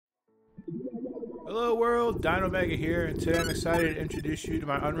Hello world, Dynomega here, and today I'm excited to introduce you to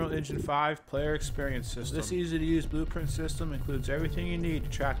my Unreal Engine 5 player experience system. This easy to use blueprint system includes everything you need to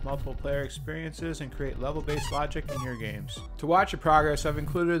track multiple player experiences and create level-based logic in your games. To watch your progress, I've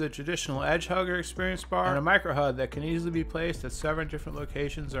included the traditional edge hugger experience bar and a micro HUD that can easily be placed at 7 different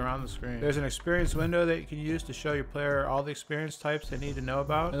locations around the screen. There's an experience window that you can use to show your player all the experience types they need to know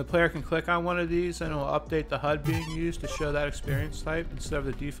about, and the player can click on one of these and it will update the HUD being used to show that experience type instead of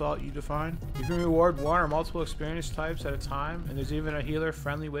the default you define. You can reward one or multiple experience types at a time, and there's even a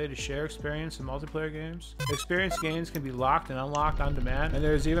healer-friendly way to share experience in multiplayer games. Experience gains can be locked and unlocked on demand, and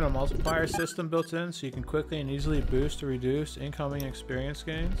there's even a multiplier system built in so you can quickly and easily boost or reduce incoming experience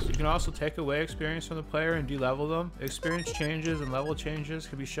gains. You can also take away experience from the player and de-level them. Experience changes and level changes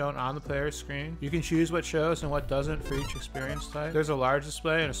can be shown on the player's screen. You can choose what shows and what doesn't for each experience type. There's a large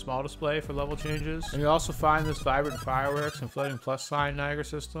display and a small display for level changes, and you also find this vibrant fireworks and floating plus sign Niagara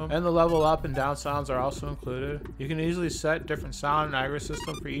system, and the level up and down sounds are also included. You can easily set different sound Niagara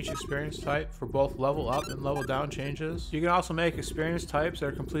system for each experience type for both level up and level down changes. You can also make experience types that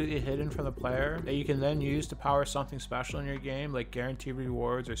are completely hidden from the player that you can then use to power something special in your game, like guaranteed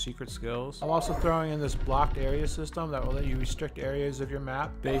rewards or secret skills. I'm also throwing in this blocked area system that will let you restrict areas of your map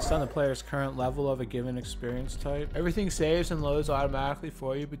based on the player's current level of a given experience type. Everything saves and loads automatically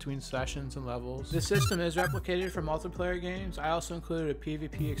for you between sessions and levels. This system is replicated for multiplayer games. I also included a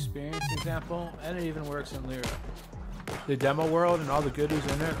PvP experience example, and it even works in Lyra. The demo world and all the goodies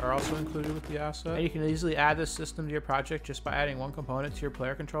in it are also included with the asset. And you can easily add this system to your project just by adding one component to your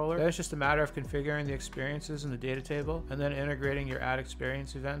player controller. Then it's just a matter of configuring the experiences in the data table and then integrating your add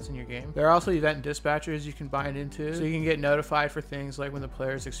experience events in your game. There are also event dispatchers you can bind into so you can get notified for things like when the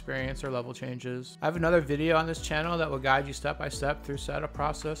player's experience or level changes. I have another video on this channel that will guide you step by step through setup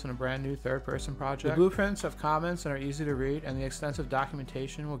process in a brand new third-person project. The blueprints have comments and are easy to read, and the extensive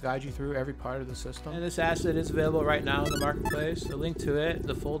documentation will guide you through every part of the system. And this asset is available right now in the marketplace. The link to it,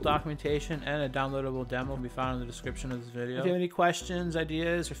 the full documentation, and a downloadable demo will be found in the description of this video. If you have any questions,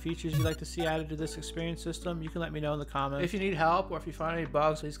 ideas, or features you'd like to see added to this experience system, you can let me know in the comments. If you need help or if you find any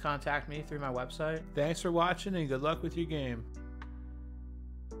bugs, please contact me through my website. Thanks for watching and good luck with your game.